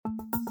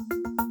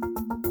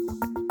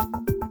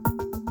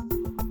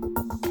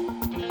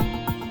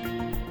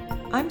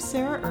I'm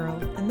Sarah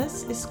Earle, and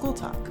this is School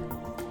Talk.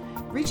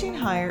 Reaching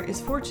Higher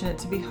is fortunate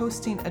to be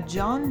hosting a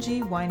John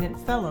G.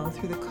 Winant Fellow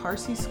through the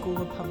Carsey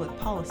School of Public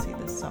Policy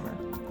this summer.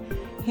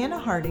 Hannah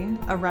Harding,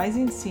 a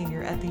rising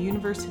senior at the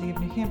University of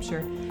New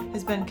Hampshire,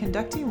 has been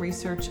conducting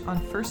research on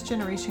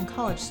first-generation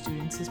college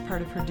students as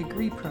part of her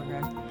degree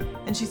program,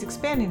 and she's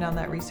expanding on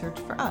that research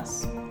for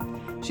us.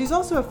 She's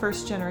also a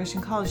first-generation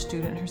college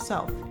student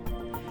herself.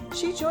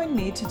 She joined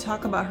me to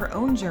talk about her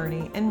own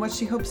journey and what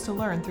she hopes to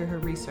learn through her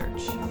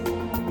research.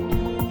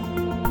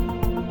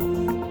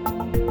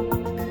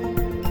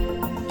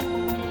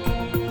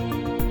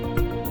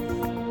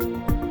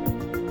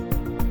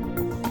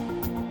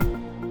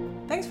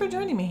 Thanks for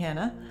joining me,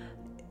 Hannah.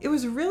 It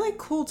was really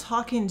cool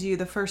talking to you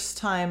the first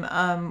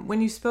time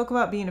when you spoke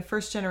about being a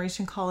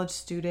first-generation college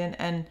student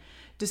and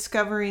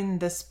discovering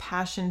this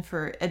passion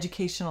for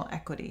educational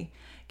equity.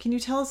 Can you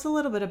tell us a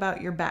little bit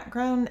about your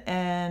background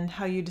and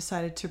how you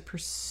decided to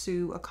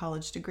pursue a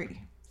college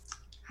degree?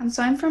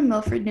 So I'm from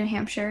Milford, New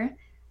Hampshire.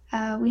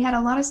 We had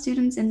a lot of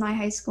students in my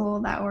high school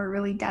that were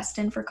really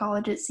destined for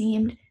college, it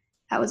seemed.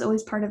 That was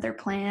always part of their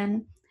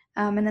plan.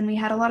 And then we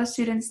had a lot of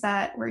students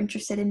that were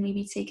interested in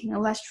maybe taking a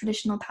less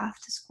traditional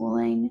path to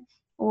schooling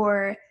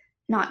or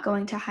not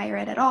going to higher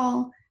ed at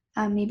all.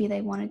 Maybe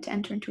they wanted to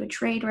enter into a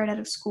trade right out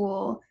of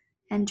school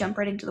and jump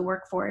right into the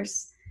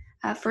workforce.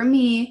 For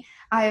me,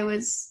 I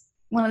was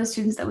one of the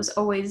students that was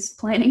always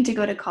planning to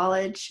go to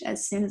college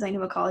as soon as I knew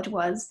what college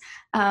was.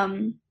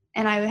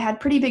 And I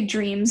had pretty big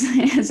dreams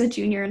as a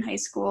junior in high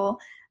school.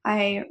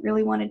 I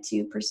really wanted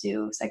to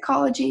pursue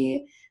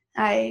psychology.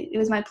 It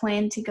was my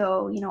plan to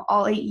go,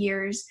 all 8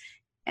 years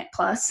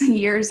plus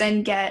years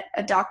and get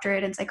a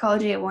doctorate in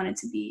psychology. I wanted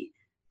to be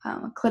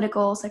a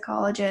clinical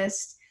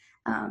psychologist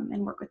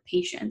and work with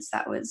patients.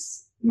 That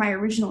was my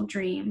original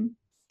dream.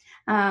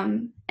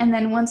 And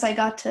then once I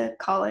got to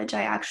college,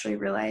 I actually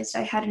realized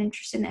I had an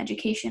interest in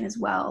education as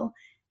well,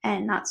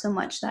 and not so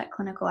much that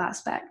clinical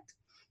aspect.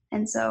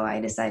 And so I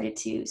decided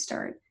to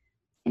start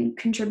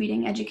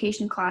contributing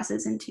education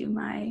classes into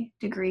my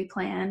degree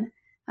plan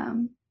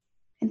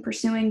and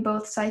pursuing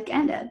both psych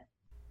and ed.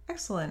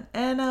 Excellent.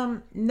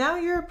 And now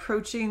you're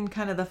approaching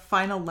kind of the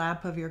final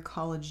lap of your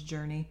college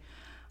journey.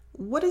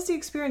 What has the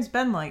experience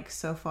been like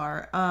so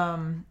far?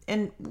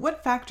 And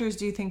what factors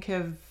do you think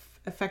have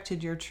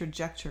affected your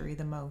trajectory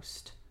the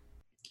most?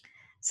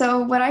 So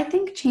what I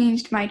think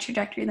changed my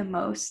trajectory the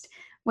most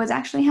was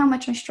actually how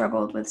much I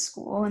struggled with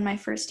school in my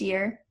first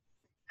year.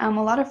 A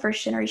lot of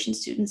first generation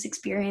students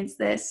experience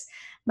this,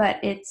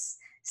 but it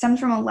stems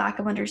from a lack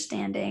of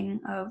understanding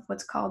of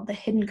what's called the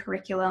hidden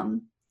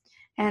curriculum.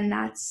 And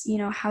that's,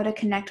 how to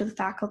connect with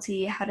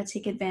faculty, how to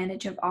take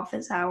advantage of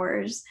office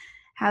hours,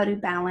 how to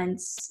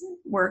balance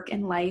work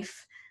and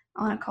life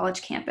on a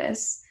college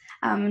campus.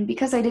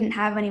 Because I didn't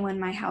have anyone in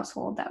my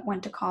household that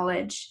went to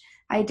college,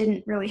 I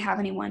didn't really have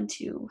anyone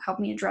to help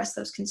me address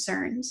those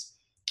concerns.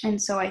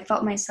 And so I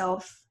felt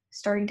myself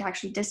starting to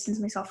actually distance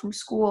myself from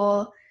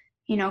school,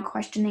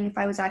 questioning if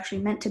I was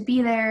actually meant to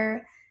be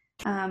there.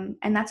 And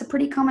that's a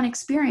pretty common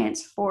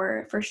experience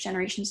for first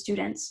generation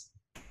students.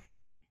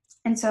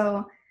 And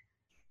so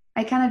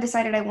I kind of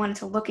decided I wanted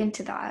to look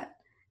into that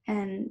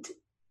and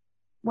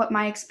what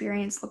my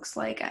experience looks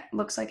like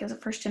as a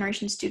first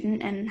generation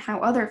student and how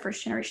other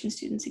first generation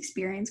students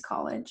experience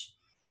college.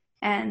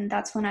 And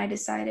that's when I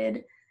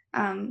decided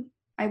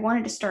I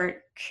wanted to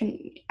start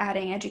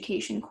adding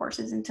education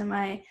courses into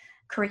my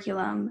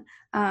curriculum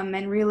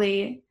and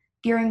really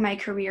gearing my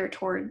career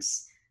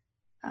towards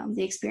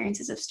the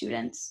experiences of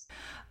students.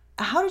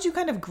 How did you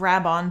kind of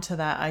grab onto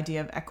that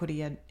idea of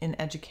equity in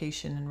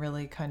education and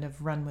really kind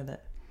of run with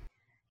it?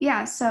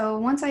 Yeah, so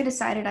once I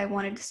decided I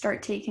wanted to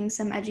start taking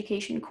some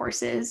education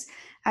courses,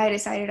 I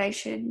decided I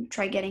should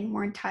try getting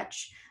more in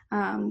touch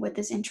with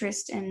this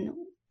interest and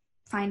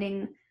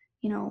finding,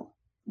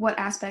 what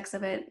aspects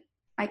of it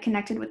I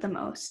connected with the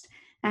most.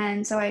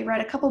 And so I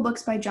read a couple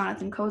books by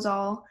Jonathan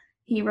Kozol.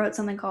 He wrote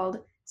something called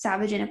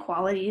Savage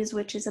Inequalities,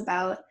 which is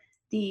about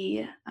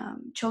the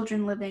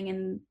children living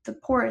in the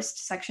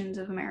poorest sections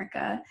of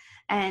America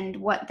and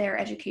what their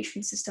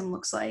education system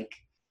looks like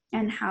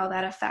and how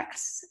that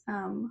affects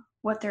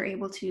what they're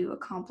able to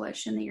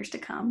accomplish in the years to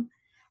come.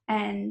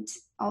 And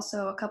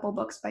also a couple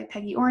books by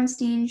Peggy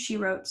Orenstein. She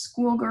wrote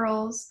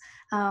Schoolgirls,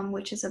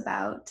 which is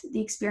about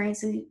the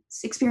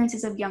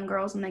experiences of young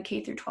girls in the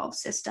K through 12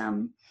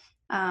 system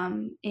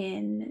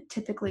in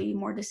typically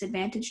more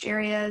disadvantaged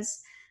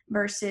areas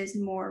versus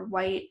more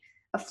white,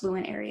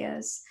 affluent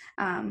areas,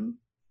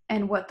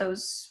 and what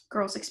those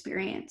girls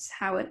experience,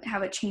 how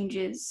it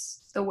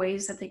changes the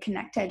ways that they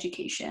connect to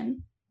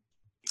education.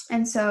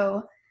 And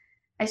so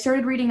I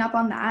started reading up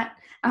on that,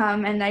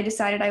 and I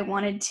decided I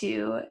wanted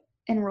to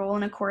enroll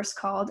in a course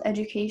called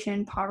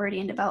Education, Poverty,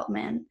 and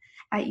Development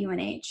at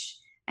UNH.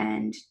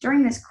 And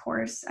during this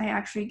course, I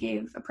actually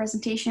gave a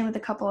presentation with a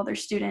couple other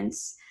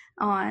students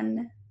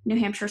on New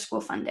Hampshire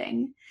school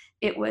funding.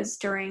 It was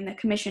during the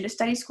Commission to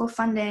Study School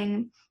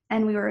Funding,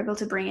 and we were able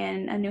to bring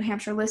in a New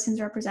Hampshire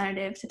Listens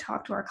representative to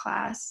talk to our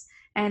class.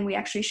 And we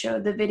actually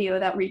showed the video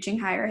that Reaching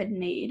Higher had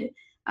made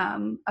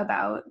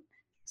about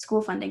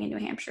school funding in New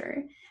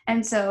Hampshire.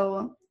 And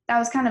so that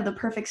was kind of the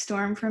perfect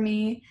storm for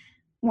me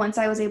once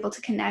I was able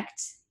to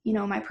connect,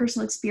 my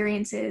personal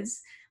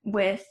experiences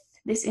with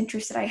this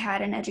interest that I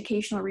had in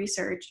educational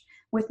research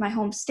with my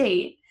home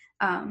state.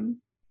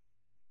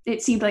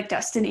 It seemed like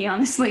destiny,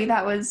 honestly.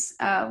 That was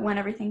when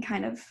everything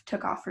kind of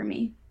took off for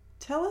me.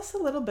 Tell us a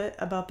little bit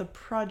about the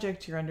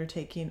project you're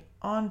undertaking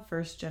on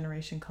first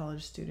generation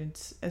college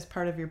students as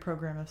part of your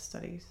program of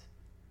studies.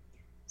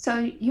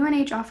 So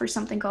UNH offers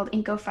something called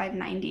INCO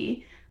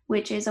 590,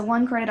 which is a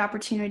 1 credit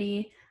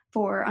opportunity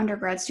for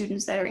undergrad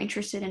students that are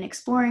interested in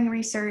exploring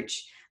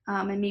research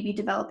and maybe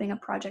developing a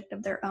project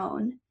of their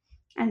own.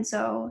 And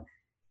so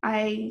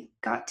I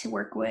got to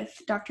work with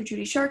Dr.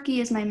 Judy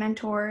Sharkey as my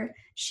mentor.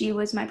 She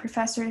was my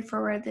professor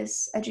for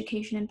this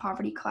education and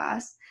poverty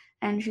class,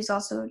 and she's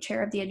also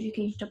chair of the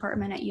education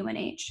department at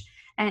UNH.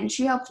 And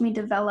she helped me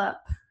develop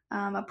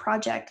a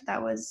project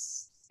that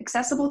was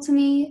accessible to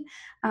me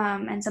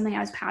and something I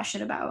was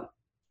passionate about.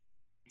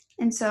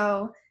 And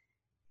so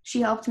she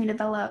helped me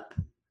develop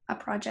a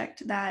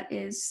project that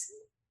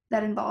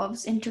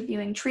involves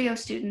interviewing TRIO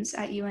students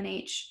at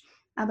UNH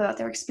about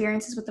their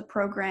experiences with the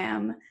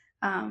program,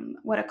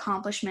 what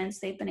accomplishments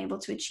they've been able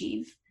to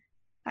achieve,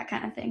 that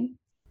kind of thing.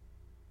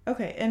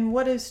 Okay, and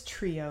what is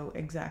TRIO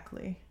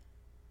exactly?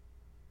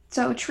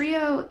 So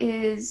TRIO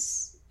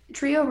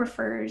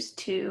refers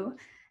to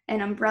an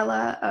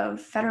umbrella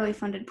of federally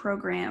funded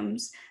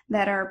programs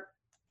that are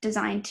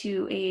designed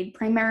to aid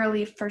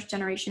primarily first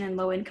generation and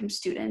low income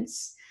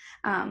students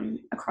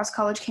across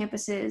college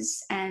campuses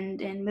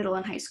and in middle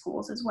and high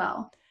schools as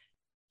well.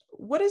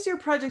 What has your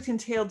project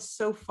entailed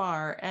so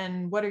far,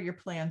 and what are your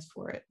plans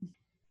for it?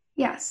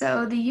 Yeah,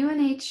 so the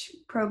UNH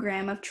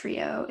program of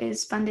TRIO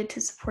is funded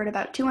to support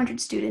about 200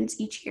 students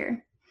each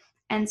year.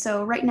 And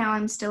so right now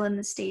I'm still in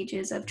the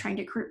stages of trying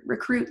to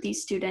recruit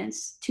these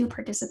students to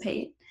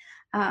participate.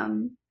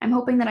 I'm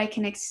hoping that I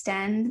can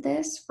extend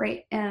this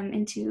right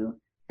into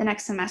the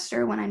next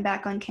semester when I'm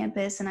back on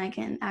campus and I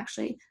can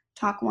actually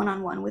talk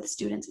one-on-one with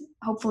students,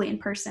 hopefully in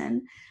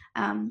person,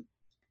 and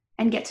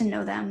get to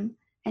know them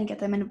and get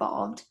them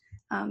involved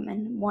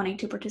and wanting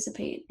to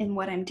participate in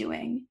what I'm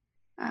doing.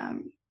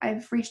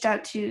 I've reached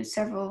out to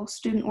several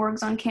student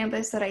orgs on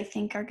campus that I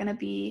think are going to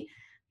be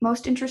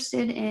most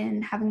interested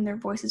in having their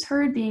voices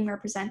heard, being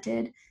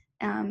represented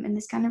in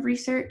this kind of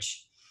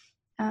research.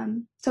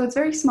 So it's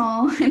very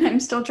small and I'm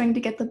still trying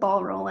to get the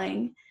ball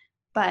rolling,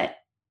 but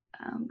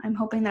I'm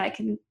hoping that I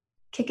can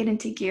kick it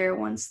into gear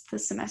once the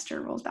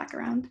semester rolls back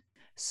around.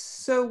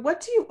 So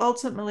what do you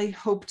ultimately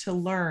hope to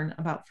learn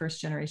about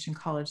first generation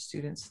college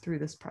students through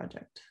this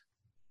project?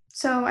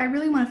 So I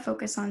really want to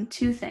focus on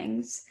 2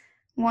 things.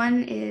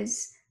 One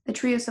is the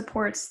TRIO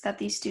supports that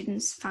these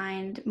students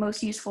find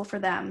most useful for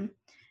them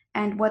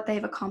and what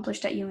they've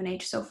accomplished at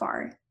UNH so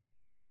far.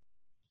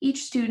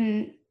 Each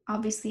student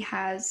obviously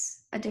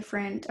has a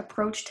different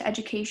approach to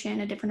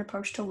education, a different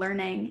approach to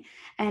learning,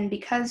 and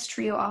because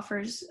TRIO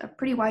offers a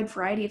pretty wide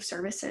variety of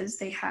services,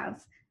 they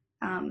have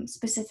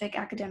specific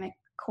academic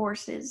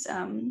courses,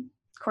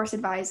 course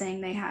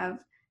advising, they have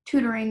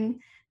tutoring,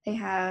 they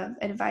have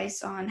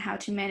advice on how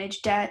to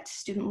manage debt,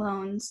 student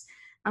loans,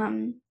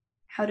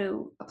 how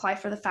to apply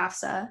for the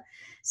FAFSA.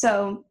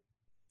 So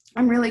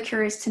I'm really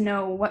curious to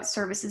know what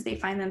services they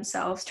find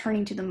themselves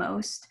turning to the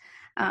most,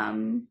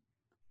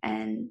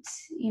 and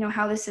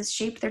how this has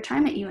shaped their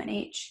time at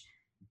UNH.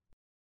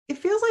 It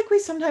feels like we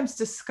sometimes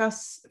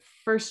discuss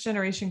first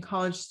generation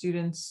college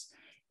students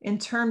in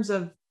terms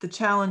of the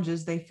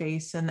challenges they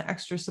face and the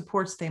extra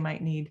supports they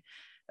might need.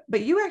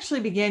 But you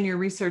actually began your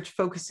research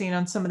focusing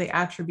on some of the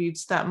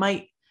attributes that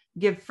might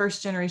give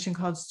first generation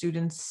college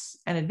students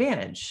an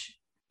advantage.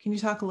 Can you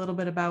talk a little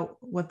bit about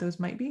what those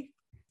might be?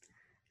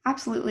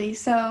 Absolutely.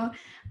 So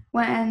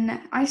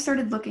when I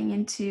started looking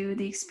into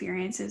the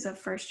experiences of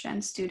first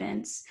gen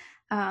students,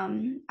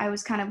 I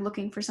was kind of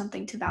looking for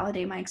something to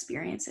validate my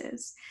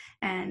experiences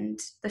and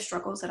the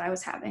struggles that I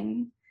was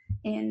having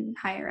in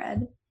higher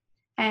ed.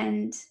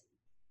 And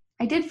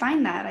I did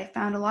find that. I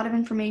found a lot of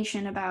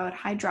information about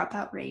high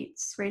dropout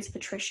rates, rates of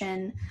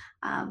attrition,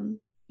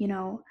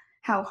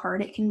 how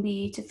hard it can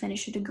be to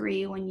finish a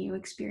degree when you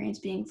experience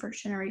being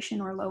first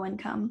generation or low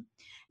income.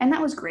 And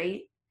that was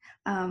great.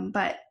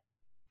 But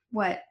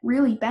what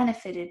really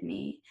benefited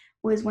me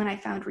was when I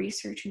found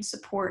research in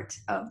support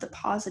of the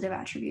positive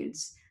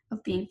attributes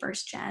of being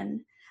first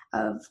gen,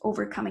 of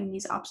overcoming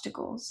these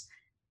obstacles.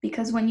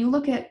 Because when you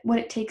look at what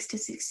it takes to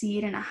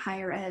succeed in a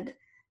higher ed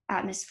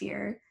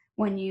atmosphere,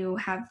 when you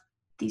have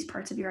these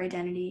parts of your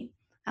identity,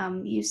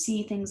 you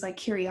see things like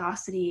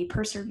curiosity,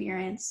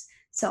 perseverance,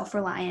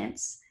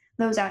 self-reliance.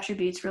 Those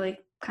attributes really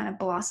kind of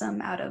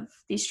blossom out of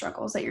these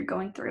struggles that you're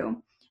going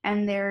through.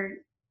 And they're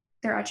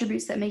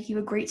attributes that make you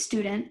a great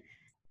student,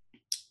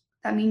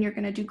 that mean you're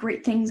going to do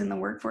great things in the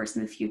workforce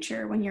in the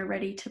future when you're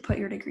ready to put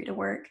your degree to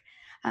work.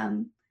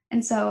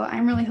 And so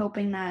I'm really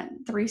hoping that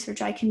the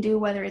research I can do,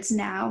 whether it's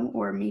now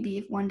or maybe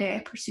if one day I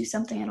pursue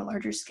something at a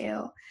larger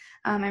scale,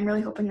 I'm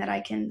really hoping that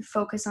I can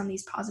focus on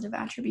these positive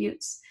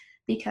attributes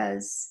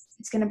because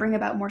it's going to bring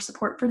about more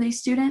support for these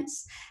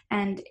students.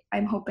 And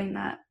I'm hoping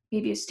that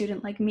maybe a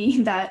student like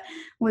me that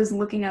was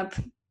looking up,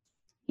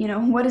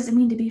 what does it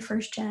mean to be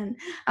first gen,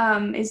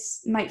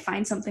 might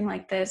find something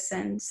like this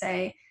and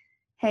say,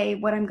 hey,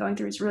 what I'm going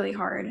through is really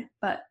hard,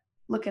 but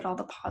look at all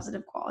the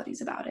positive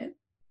qualities about it.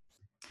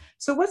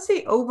 So what's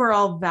the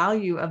overall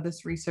value of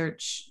this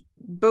research,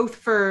 both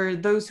for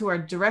those who are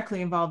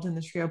directly involved in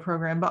the TRIO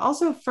program, but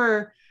also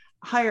for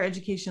higher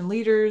education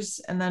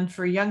leaders, and then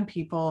for young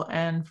people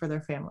and for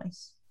their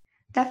families?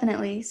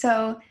 Definitely.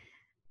 So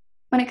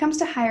when it comes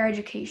to higher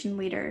education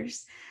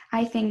leaders,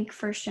 I think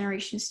first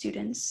generation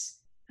students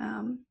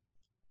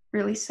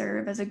really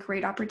serve as a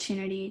great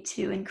opportunity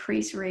to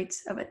increase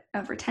rates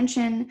of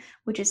retention,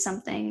 which is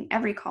something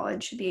every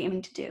college should be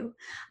aiming to do.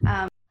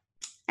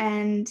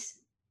 And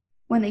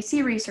when they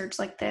see research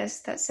like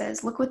this that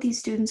says, look what these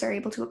students are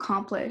able to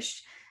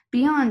accomplish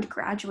beyond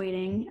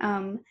graduating,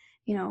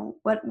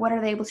 what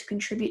are they able to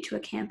contribute to a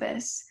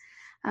campus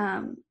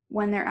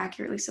when they're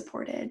accurately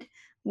supported,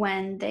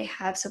 when they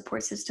have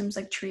support systems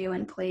like TRIO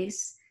in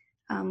place,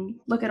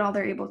 look at all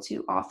they're able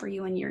to offer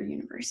you in your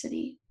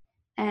university.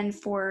 And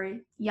for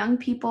young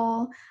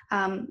people,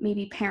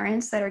 maybe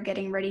parents that are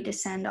getting ready to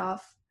send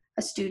off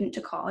a student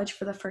to college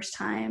for the first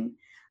time,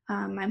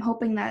 I'm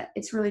hoping that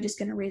it's really just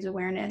going to raise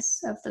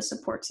awareness of the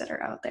supports that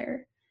are out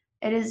there.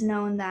 It is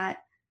known that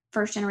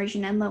first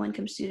generation and low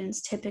income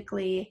students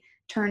typically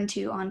turn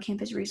to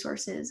on-campus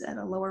resources at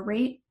a lower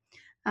rate,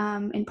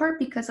 in part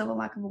because of a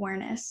lack of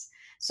awareness.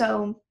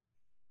 So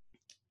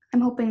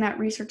I'm hoping that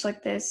research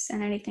like this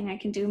and anything I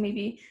can do,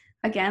 maybe,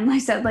 again, like I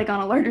said, like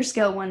on a larger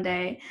scale one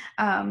day,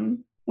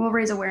 will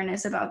raise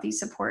awareness about these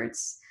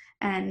supports,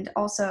 and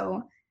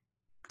also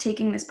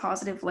taking this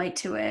positive light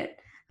to it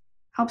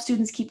help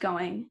students keep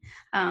going,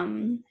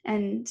 and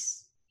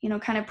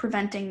kind of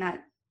preventing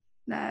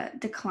that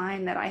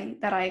decline that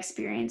I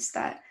experienced,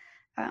 that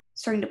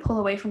starting to pull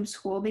away from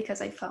school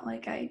because I felt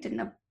like I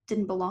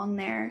didn't belong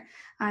there.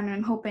 And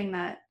I'm hoping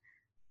that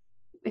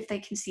if they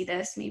can see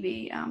this,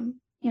 maybe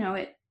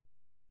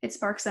it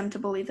sparks them to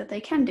believe that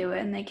they can do it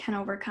and they can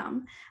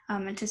overcome,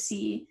 and to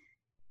see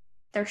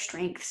their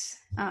strengths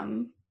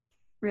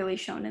really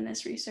shown in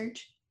this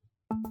research.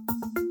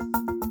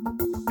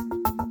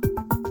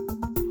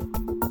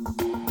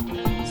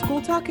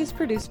 School Talk is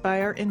produced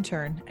by our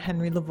intern,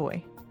 Henry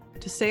Lavoie.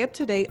 To stay up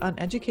to date on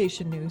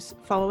education news,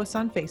 follow us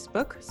on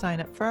Facebook, sign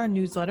up for our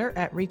newsletter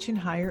at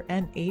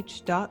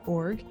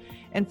reachinghighernh.org,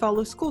 and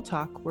follow School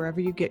Talk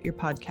wherever you get your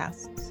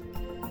podcasts.